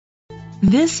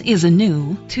This is a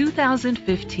new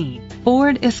 2015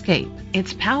 Ford Escape.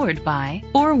 It's powered by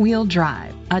four-wheel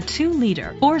drive, a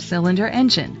 2-liter 4-cylinder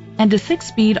engine, and a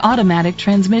 6-speed automatic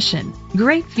transmission.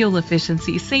 Great fuel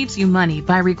efficiency saves you money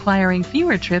by requiring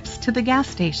fewer trips to the gas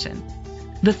station.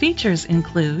 The features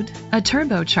include a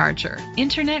turbocharger,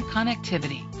 internet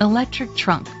connectivity, electric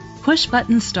trunk,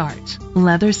 push-button start,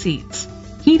 leather seats,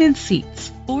 heated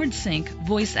seats, Ford Sync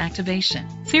voice activation,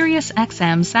 Sirius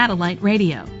XM satellite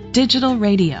radio,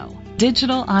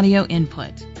 digital audio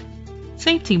input.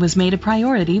 Safety was made a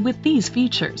priority with these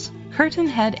features: curtain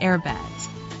head airbags,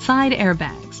 side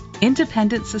airbags,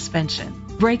 independent suspension,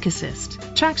 brake assist,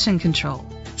 traction control,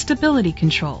 stability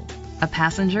control, a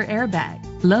passenger airbag,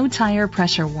 low tire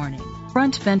pressure warning,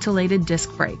 front ventilated disc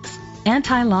brakes,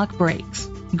 anti-lock brakes.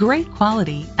 Great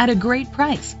quality at a great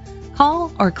price.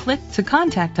 Call or click to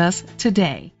contact us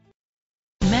today.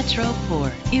 Metro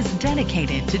Ford is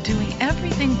dedicated to doing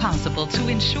everything possible to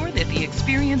ensure that the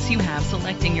experience you have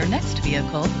selecting your next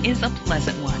vehicle is a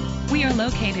pleasant one. We are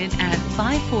located at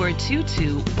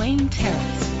 5422 Wayne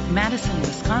Terrace, Madison,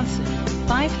 Wisconsin,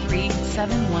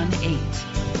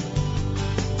 53718.